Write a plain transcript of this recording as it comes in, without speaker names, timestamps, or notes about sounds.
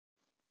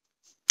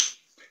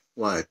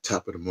Why,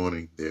 top of the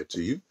morning there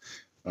to you.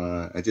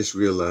 I just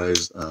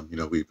realized,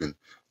 we've been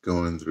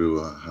going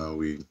through how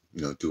we,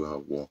 do our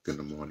walk in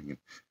the morning and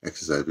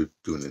exercise. We're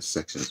doing in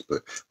sections,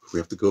 but we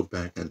have to go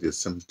back and there's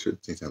some certain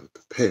things I have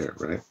to prepare,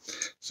 right?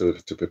 So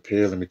to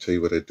prepare, let me tell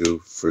you what I do.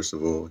 First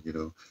of all,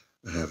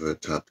 I have a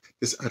top.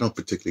 This I don't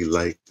particularly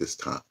like this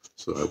top,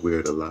 so I wear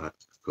it a lot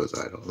because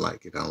I don't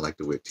like it. I don't like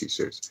to wear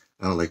t-shirts.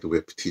 I don't like to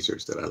wear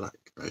t-shirts that I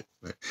like, right?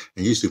 Right.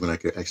 And usually when I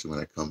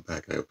come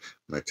back, when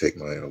I take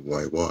my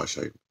white wash,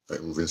 I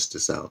rinse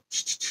this out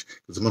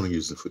because I'm only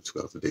using it for 2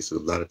 hours a day. So a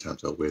lot of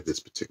times I'll wear this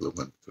particular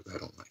one because I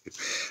don't like it.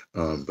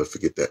 But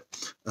forget that.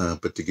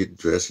 But to get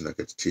dressed, I got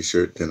the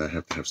t-shirt. Then I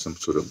have to have some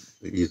sort of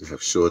either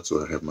have shorts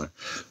or I have my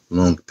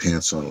long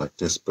pants on like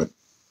this. But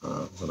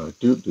what I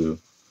do,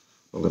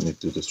 well, let me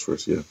do this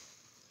first. Yeah.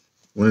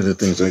 One of the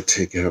things I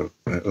take out,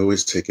 I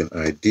always take an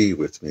ID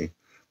with me.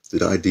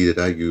 The ID that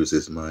I use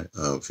is my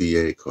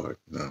VA card.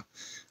 Now,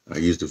 I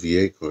use the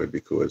VA card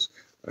because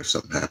if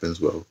something happens,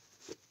 well,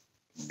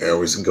 I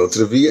always can go to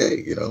the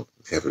VA, We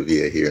have a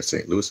VA here in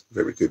St. Louis,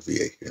 very good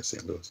VA here in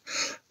St. Louis,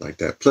 like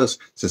that. Plus,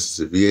 since it's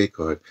a VA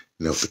card,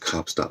 if the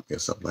cops stop me or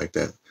something like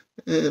that,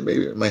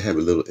 maybe it might have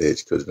a little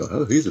edge because,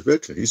 oh, he's a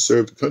veteran, he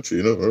served the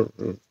country,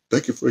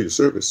 thank you for your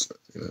service.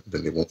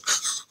 Then they won't,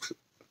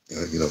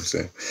 you know what I'm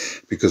saying?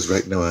 Because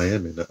right now I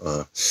am in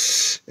a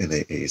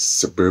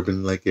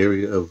suburban like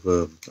area of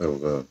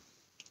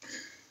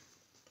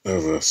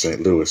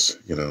St. Louis,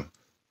 a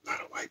lot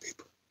of white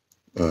people.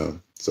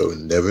 So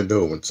never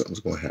know when something's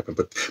going to happen.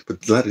 But a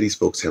lot of these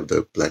folks have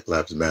the Black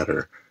Lives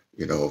Matter,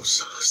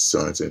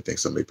 signs and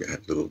things. So maybe I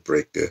have a little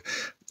break there.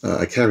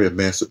 I carry a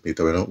mask with me,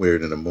 though I don't wear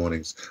it in the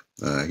mornings.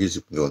 I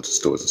usually go into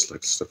stores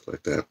and stuff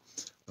like that.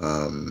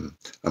 I'm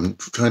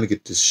trying to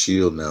get this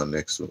shield now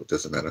next, so it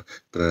doesn't matter.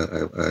 But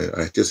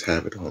I just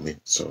have it on me,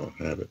 so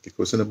I have it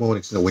because in the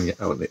mornings, when you're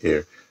out in the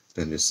air,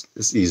 then it's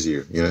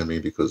easier. You know what I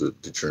mean? Because of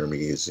the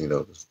germs,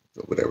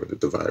 whatever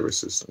the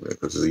virus is,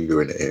 because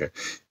you're in the air.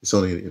 It's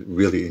only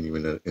really in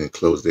an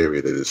enclosed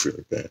area that it's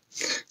really bad.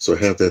 So I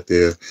have that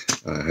there.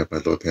 I have my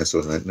lower pants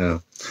on right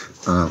now.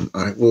 I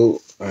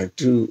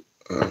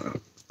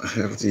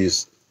have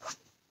these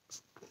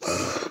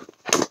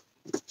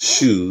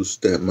shoes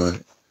that my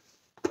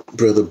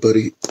brother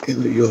Buddy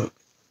in New York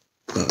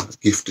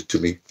gifted to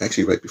me.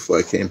 Actually, right before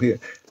I came here,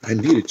 I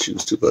needed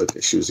shoes too, but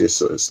the shoes there,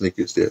 so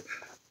sneakers, they're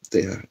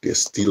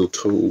steel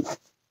toe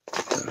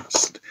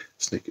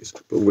sneakers.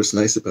 But what's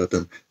nice about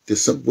them, they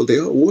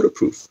are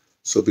waterproof.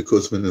 So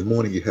because when in the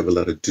morning you have a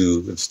lot of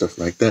dew and stuff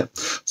like that.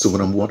 So when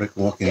I'm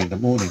walking in the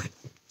morning,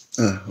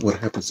 what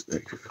happens,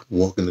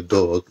 walking the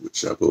dog,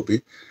 which I will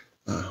be,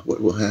 what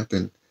will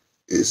happen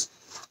is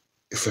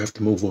if I have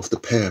to move off the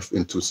path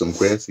into some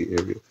grassy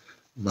area,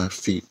 my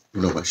feet,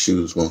 my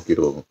shoes won't get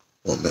all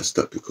messed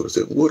up because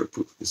they're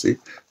waterproof, you see.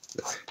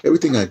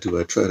 Everything I do,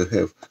 I try to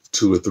have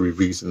 2 or 3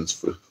 reasons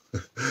for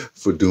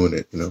for doing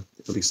it,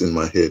 at least in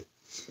my head.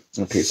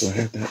 Okay, so I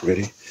have that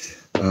ready.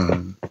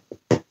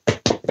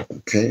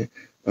 Okay.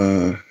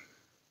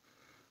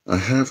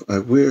 I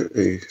wear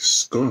a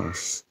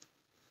scarf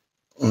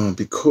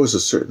because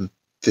of certain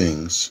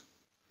things.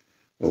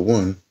 Well,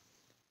 one,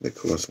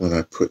 because when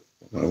I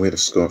wear the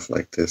scarf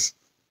like this,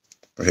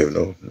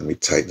 let me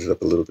tighten it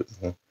up a little bit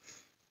more.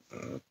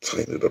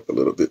 Tighten it up a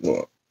little bit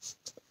more.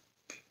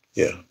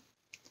 Yeah.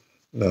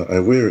 Now, I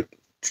wear it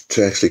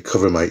to actually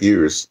cover my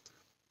ears.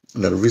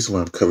 Now, the reason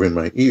why I'm covering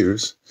my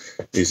ears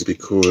is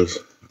because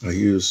I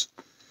use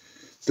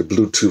the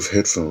Bluetooth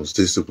headphones.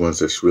 These are the ones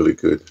that's really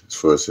good as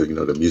far as,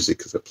 the music,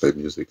 because I play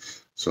music.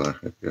 So I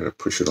got to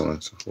push it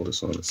on. So hold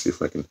this on and see if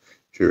I can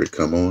hear it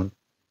come on.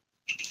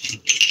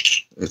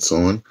 It's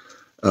on.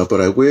 But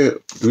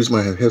the reason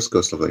why I have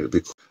headscarf stuff like that,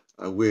 because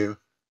I wear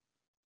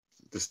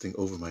this thing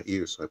over my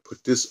ears. So I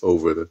put this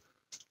over the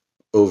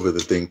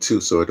thing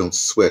too, so I don't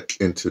sweat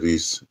into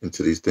these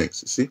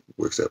things. You see, it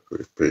works out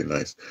pretty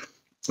nice.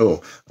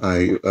 Oh,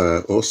 I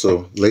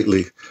also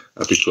lately,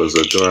 because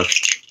Garth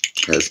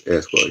has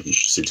asked, well, he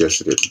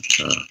suggested it.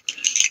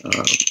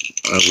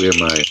 I wear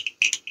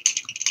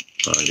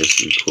I guess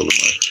you call it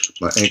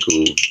my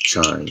ankle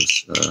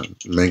chimes,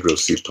 mangrove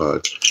seed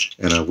pod,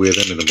 and I wear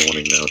them in the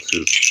morning now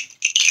too.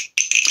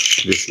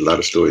 There's a lot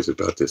of stories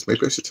about this.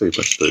 Maybe I should tell you a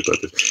bunch of stories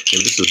about this.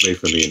 Maybe this was made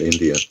for me in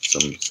India.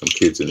 Some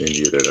kids in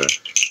India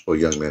or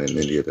young men in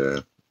India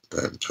that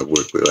I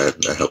worked with, I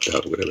helped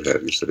out, or whatever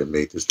have you. So they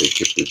made this. They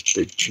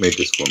made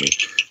this for me.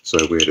 So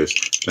I wear this.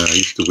 Now I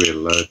used to wear it a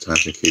lot of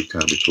times in Cape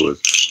Town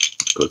because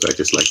I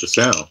just like the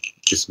sound.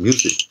 It's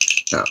music.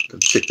 Now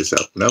check this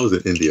out. When I was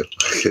in India,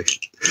 okay,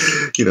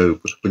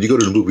 when you go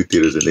to the movie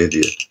theaters in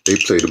India, they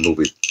play the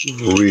movie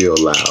real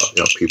loud.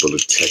 People are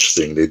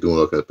texting, they're doing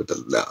all kinds, but they're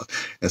loud.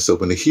 And so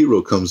when the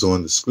hero comes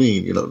on the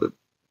screen, you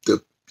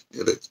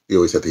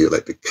always have to hear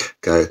like the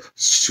guy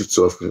shoots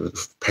off,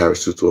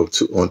 parachutes off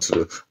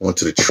onto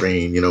the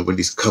train. When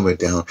he's coming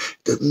down,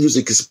 the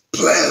music is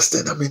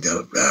blasting. I mean,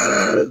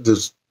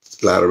 there's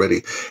loud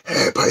already.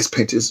 Everybody's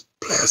painters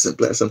blasting.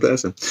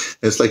 And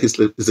it's like it's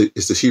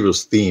the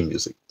hero's theme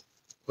music.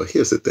 Well,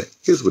 here's the thing.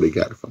 Here's where they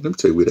got it from. Let me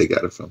tell you where they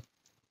got it from.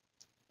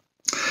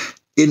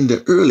 in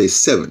the early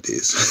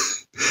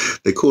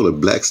 70s, they call it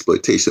black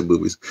exploitation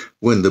movies.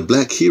 When the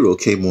black hero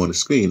came on the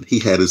screen, he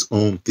had his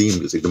own theme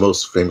music. The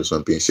most famous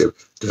one being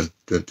Shaft,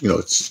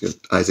 it's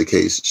Isaac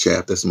Hayes'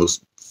 Shaft. That's the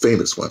most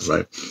famous one,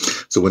 right?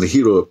 So when the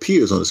hero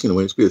appears on the screen,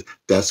 when he appears,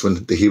 that's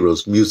when the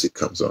hero's music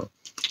comes on.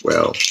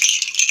 Well,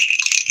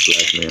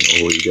 black man,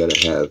 you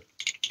gotta have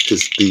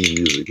his theme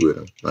music with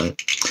him,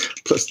 right?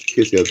 Plus,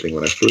 here's the other thing.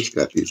 When I first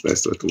got these, I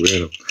started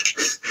wearing them.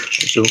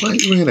 I said, why are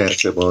you wearing that? I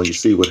said, well, you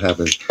see what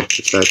happens.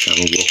 It's that time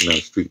I'm walking down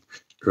the street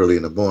early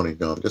in the morning.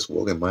 No, I'm just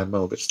walking my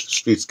mouth. The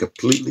street's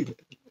completely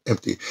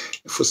empty.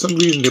 For some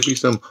reason, there'll be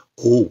some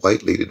old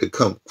white lady to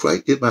come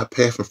right in my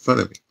path in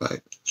front of me,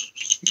 right?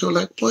 You go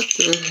like, what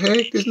the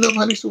heck? There's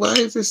nobody. Why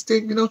is this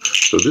thing,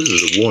 So this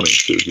is a warning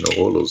to,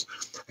 all those,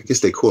 I guess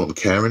they call them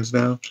Karens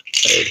now.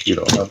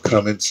 I'm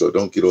coming, so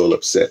don't get all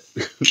upset.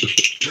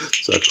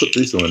 So I put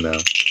this on now.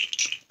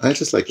 I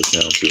just like the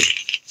sound too.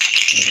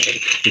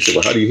 He said,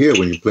 well, how do you hear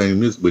when you're playing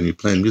music? When you're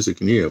playing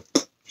music in here,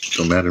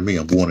 don't matter to me.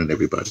 I'm warning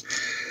everybody.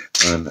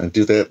 And I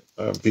do that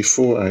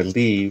before I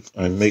leave.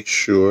 I make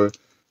sure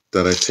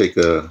that I take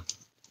a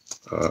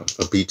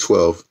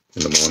B12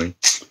 in the morning,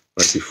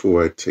 right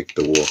before I take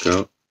the walk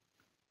out.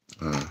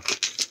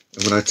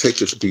 And when I take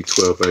this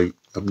B12,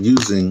 I'm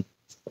using,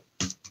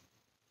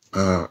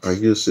 I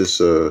use this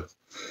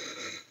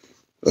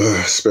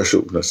not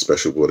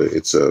special water.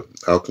 It's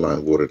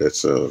alkaline water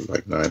that's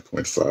like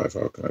 9.5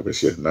 alkaline,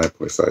 but yeah,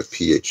 9.5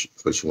 pH.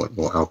 But you want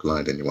more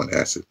alkaline than you want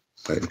acid,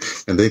 right?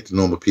 And then the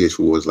normal pH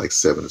for water is like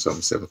 7 or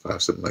something,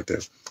 7.5, something like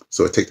that.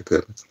 So I take the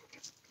pepper.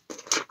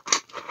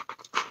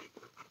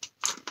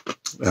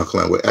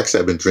 Alkaline water.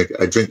 Actually, I've been drinking.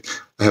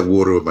 I have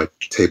water on my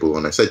table,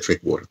 and I say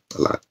drink water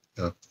a lot.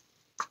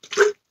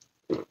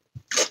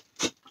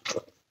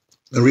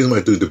 The reason why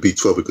I do the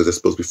B12 because that's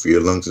supposed to be for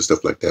your lungs and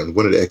stuff like that. And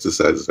one of the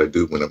exercises I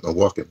do when I'm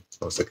walking.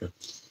 Hold on a second.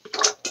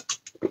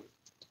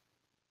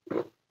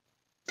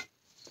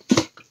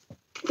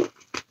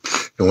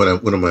 And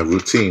one of my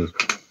routines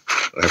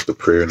after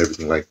prayer and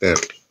everything like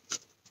that,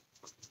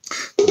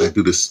 I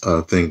do this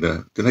thing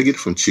that did I get it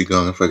from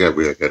Qigong? I forgot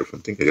where I got it from.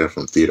 I think I got it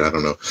from theater. I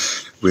don't know.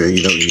 Where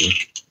you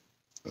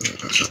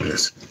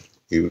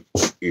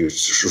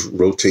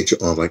rotate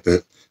your arm like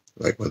that,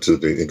 like 1, 2,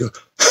 3, and go,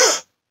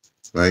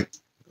 right?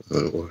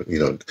 Or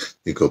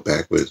you go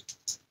backwards,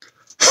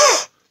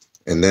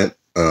 and that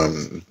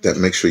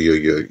makes sure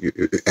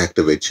you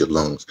activate your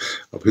lungs.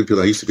 People,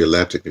 I used to be a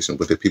lab technician,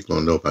 but the people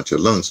don't know about your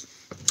lungs.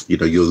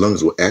 Your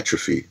lungs will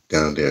atrophy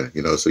down there.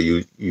 So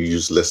you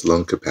use less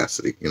lung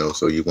capacity.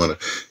 So you want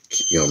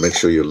to, make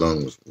sure your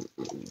lungs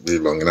really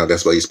long. And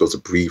that's why you're supposed to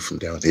breathe from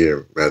down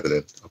here rather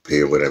than up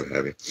here, whatever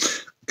have you.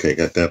 Okay,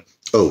 got that.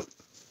 Oh,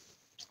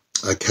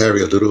 I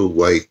carry a little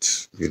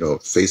white,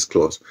 face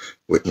cloth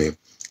with me.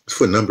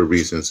 For a number of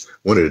reasons.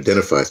 One, it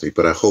identifies me,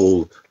 but I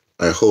hold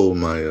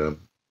my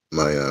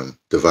my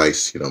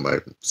device, my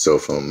cell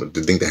phone,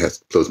 the thing that has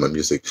to close my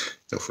music,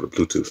 for the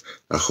Bluetooth.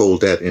 I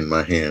hold that in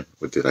my hand.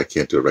 With it, I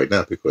can't do it right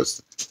now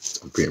because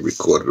I'm being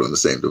recorded on the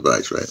same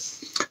device, right?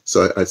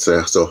 So I'd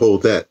say, so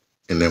hold that,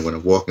 and then when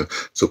I'm walking,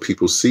 so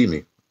people see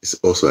me, it's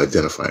also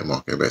identifying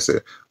marker. Everybody say,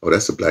 oh,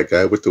 that's a black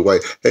guy with the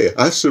white. Hey,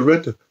 I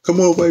surrender. Come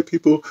on, white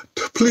people,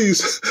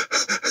 please.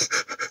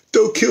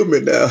 Don't kill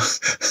me now.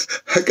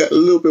 I got a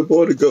little bit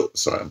more to go.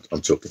 Sorry,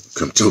 I'm joking.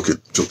 I'm joking.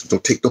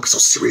 Don't be so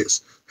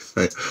serious.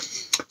 Right?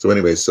 So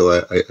anyway, so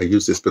I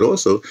use this, but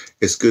also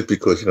it's good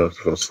because,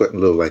 I'm sweating a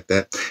little like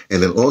that.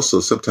 And then also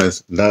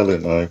sometimes Nyla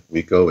and I,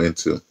 we go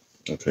into,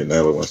 okay,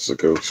 Nyla wants to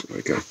go. So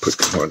I got to put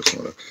the harness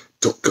on her.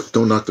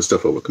 Don't knock the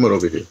stuff over. Come on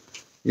over here.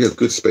 You have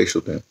good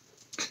spatial then.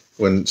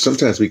 When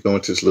sometimes we go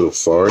into this little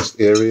forest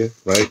area,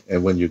 right?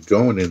 And when you're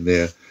going in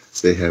there,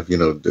 they have,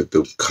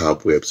 the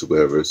cobwebs or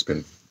whatever. It's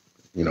been,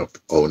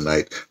 all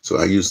night. So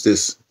I use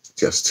this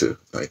just to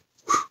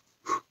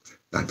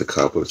knock the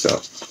cobwebs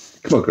out.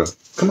 Come on, girl.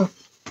 Come on.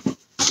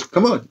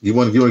 Come on. You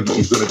gonna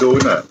go or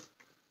not?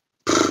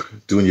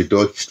 Doing your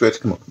doggy stretch?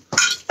 Come on.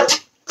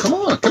 Come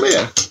on. Come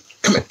here.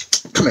 Come here.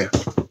 Come here.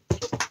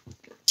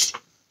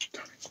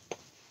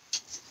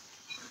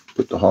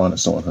 Put the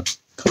harness on her.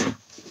 Come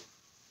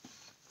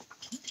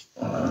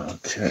on.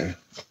 Okay.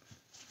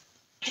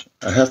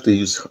 I have to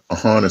use a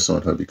harness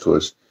on her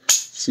because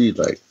she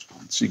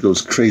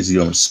goes crazy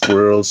on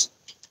squirrels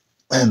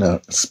and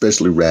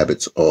especially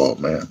rabbits. Oh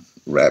man,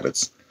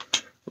 rabbits.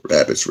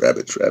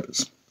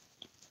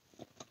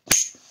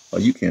 Oh,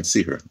 you can't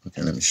see her.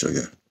 Okay, let me show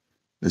you.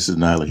 This is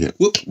Nyla here.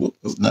 Whoop.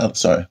 No,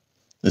 sorry.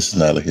 This is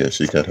Nyla here.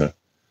 She got her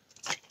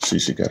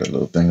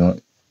little thing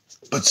on.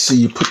 But see,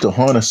 you put the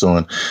harness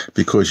on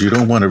because you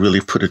don't want to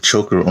really put a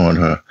choker on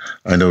her.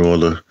 I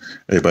know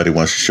everybody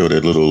wants to show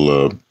their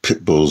little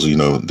pit bulls,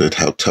 that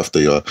how tough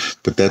they are.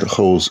 But that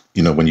holds,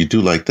 when you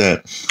do like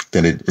that,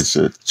 then it's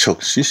a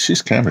choke.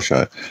 She's camera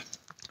shy.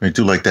 When you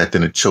do like that,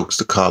 then it chokes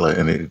the collar,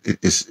 and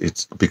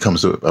it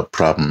becomes a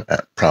problem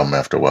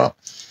after a while.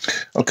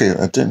 Okay,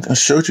 I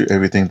showed you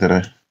everything that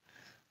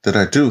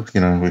I do.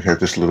 We have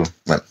this little.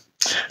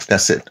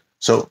 That's it.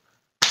 So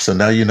So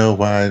now you know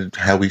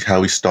how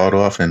we start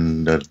off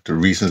and the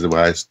reasons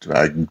why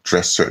I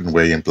dress certain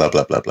way and blah,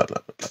 blah, blah, blah, blah,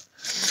 blah, blah.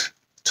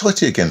 Talk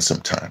to you again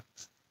sometime.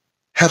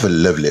 Have a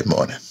lovely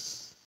morning.